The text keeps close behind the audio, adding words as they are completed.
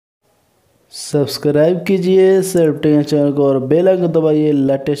Subscribe कीजिए self take channel को और बेल आइकन दबाइए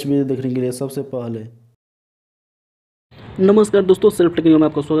लेटेस्ट वीडियो देखने के लिए सबसे पहले। नमस्कार दोस्तों, सेल्फ टेक में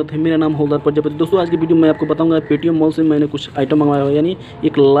आपका स्वागत है। मेरा नाम हौलदार प्रजापति। दोस्तों आज की वीडियो में आपको बताऊंगा पेटीएम मॉल से मैंने कुछ आइटम मंगवाया हुआ है। यानी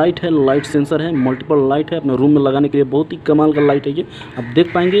एक लाइट है, लाइट सेंसर है, मल्टीपल लाइट है, अपने रूम में लगाने के लिए बहुत ही कमाल का लाइट है। ये आप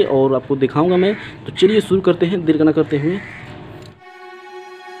देख पाएंगे और आपको दिखाऊंगा मैं। तो चलिए शुरू करते हैं देर न करते हुए।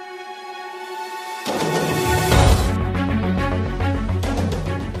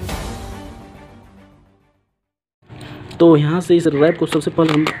 तो यहाँ से इस रैप को सबसे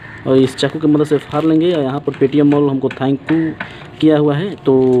पहले हम और इस चाकू की मदद से फाड़ लेंगे। और यहाँ पर पेटीएम मॉल हमको थैंक यू किया हुआ है,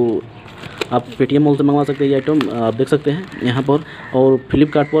 तो आप पेटीएम मॉल से मंगवा सकते हैं ये आइटम। आप देख सकते हैं यहाँ पर, और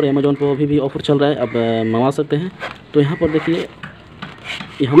फ्लिपकार्ट पर, अमेजोन पर अभी भी ऑफर चल रहा है, आप मंगवा सकते हैं। तो यहाँ पर देखिए,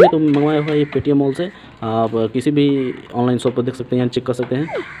 हमने तो मंगवाया हुआ है ये पेटीएम मॉल से। आप किसी भी ऑनलाइन शॉप पर देख सकते हैं, यहाँ चेक कर सकते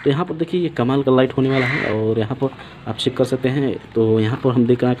हैं। तो यहाँ पर देखिए ये कमाल का लाइट होने वाला है और यहाँ पर आप चेक कर सकते हैं। तो यहाँ पर हम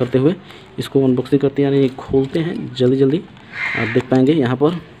देख रहे करते हुए इसको अनबॉक्सिंग करते हैं, यानी खोलते हैं जल्दी जल्दी। आप देख पाएंगे यहाँ पर।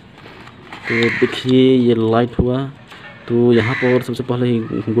 तो देखिए ये लाइट हुआ। तो यहाँ पर सबसे पहले ही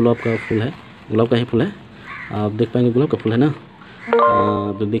गुलाब का फूल है, गुलाब का ही फूल है। आप देख पाएंगे गुलाब का फूल है ना।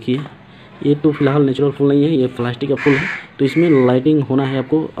 तो देखिए ये तो फिलहाल नेचुरल फूल नहीं है, ये प्लास्टिक का फूल है। तो इसमें लाइटिंग होना है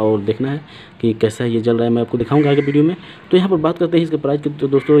आपको और देखना है कि कैसा ये जल रहा है। मैं आपको दिखाऊंगा आगे वीडियो में। तो यहाँ पर बात करते हैं इसके प्राइस की। तो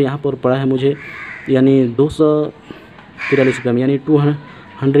दोस्तों यहाँ पर पड़ा है मुझे यानी 243 रुपये में, यानी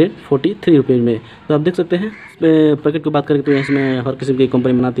 243 रुपये में। तो आप देख सकते हैं। पैकेट की बात करें तो इसमें हर किस्म की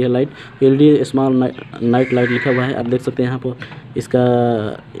कंपनी बनाती है light. LED small night light लिखा हुआ है, आप देख सकते हैं यहाँ पर। इसका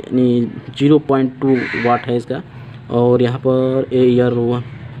यानी 0.2 वाट है इसका। और यहाँ पर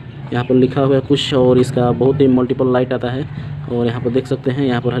यहाँ पर लिखा हुआ है कुछ, और इसका बहुत ही मल्टीपल लाइट आता है। और यहाँ पर देख सकते हैं,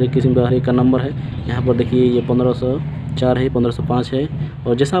 यहाँ पर हर एक किस्म का हर एक का नंबर है। यहाँ पर देखिए ये 1504 है, 1505 है।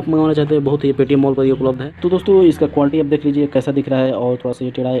 और जैसा आप मंगवाना चाहते हैं बहुत ही पेटीएम मॉल पर ये उपलब्ध है। तो दोस्तों इसका क्वालिटी आप देख लीजिए कैसा दिख रहा है, और थोड़ा सा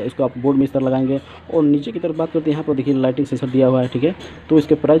ये टेढ़ा है। इसको आप बोर्ड में इस तरह लगाएंगे। और नीचे की तरफ बात करते हैं, यहाँ पर देखिए लाइटिंग सेंसर दिया हुआ है, ठीक है। तो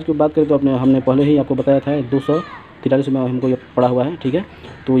इसके प्राइस की बात करें तो हमने पहले ही आपको बताया था 243 में हमको ये पड़ा हुआ है, ठीक है।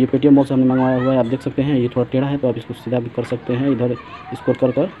 तो ये पेटीएम मॉल से हमने मंगवाया हुआ है, आप देख सकते हैं। ये थोड़ा टेढ़ा है तो आप इसको सीधा भी कर सकते हैं, इधर इसको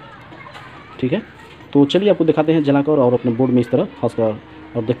कर, ठीक है। तो चलिए आपको दिखाते हैं जलाकर और अपने बोर्ड में इस तरह फंस कर,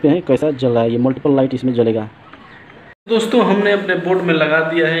 और देखते हैं कैसा जल रहा है। ये मल्टीपल लाइट इसमें जलेगा। दोस्तों हमने अपने बोर्ड में लगा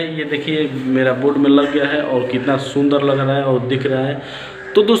दिया है। ये देखिए मेरा बोर्ड में लग गया है और कितना सुंदर लग रहा है और दिख रहा है।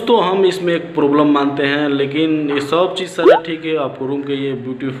 तो दोस्तों हम इसमें एक प्रॉब्लम मानते हैं, लेकिन ये सब चीज़ सारा ठीक है। आपको रूम के ये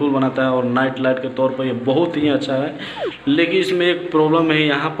ब्यूटीफुल बनाता है और नाइट लाइट के तौर पर ये बहुत ही अच्छा है। लेकिन इसमें एक प्रॉब्लम है,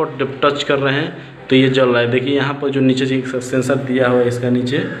 यहाँ पर जब टच कर रहे हैं तो ये जल रहा है। देखिए यहाँ पर जो नीचे से सेंसर दिया हुआ है, इसका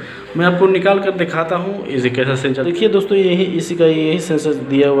नीचे मैं आपको निकाल कर दिखाता हूँ इसे कैसा सेंसर। देखिए दोस्तों इसी का यही सेंसर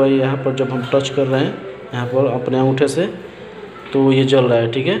दिया हुआ है। यहाँ पर जब हम टच कर रहे हैं यहाँ पर अपने अंगूठे से, तो ये जल रहा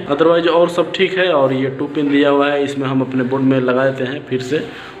है, ठीक है। अदरवाइज और सब ठीक है। और ये 2 पिन दिया हुआ है, इसमें हम अपने बोर्ड में लगा देते हैं फिर से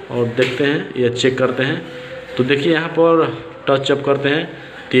और देखते हैं, ये चेक करते हैं। तो देखिए यहाँ पर टच अप करते हैं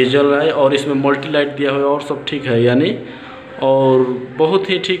तो ये जल रहा है। और इसमें मल्टी लाइट दिया हुआ है और सब ठीक है, यानी और बहुत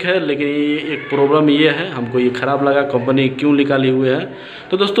ही ठीक है। लेकिन ये एक प्रॉब्लम ये है, हमको ये ख़राब लगा, कंपनी क्यों निकाली हुई है।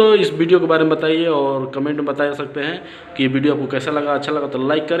 तो दोस्तों इस वीडियो के बारे में बताइए और कमेंट में बता सकते हैं कि ये वीडियो आपको कैसा लगा। अच्छा लगा तो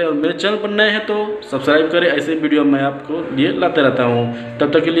लाइक करें, और मेरे चैनल पर नए हैं तो सब्सक्राइब करें। ऐसे वीडियो मैं आपको लिए लाते रहता हूँ।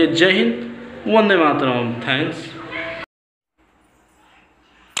 तब तक के लिए जय हिंद, वंदे मातरम, थैंक्स।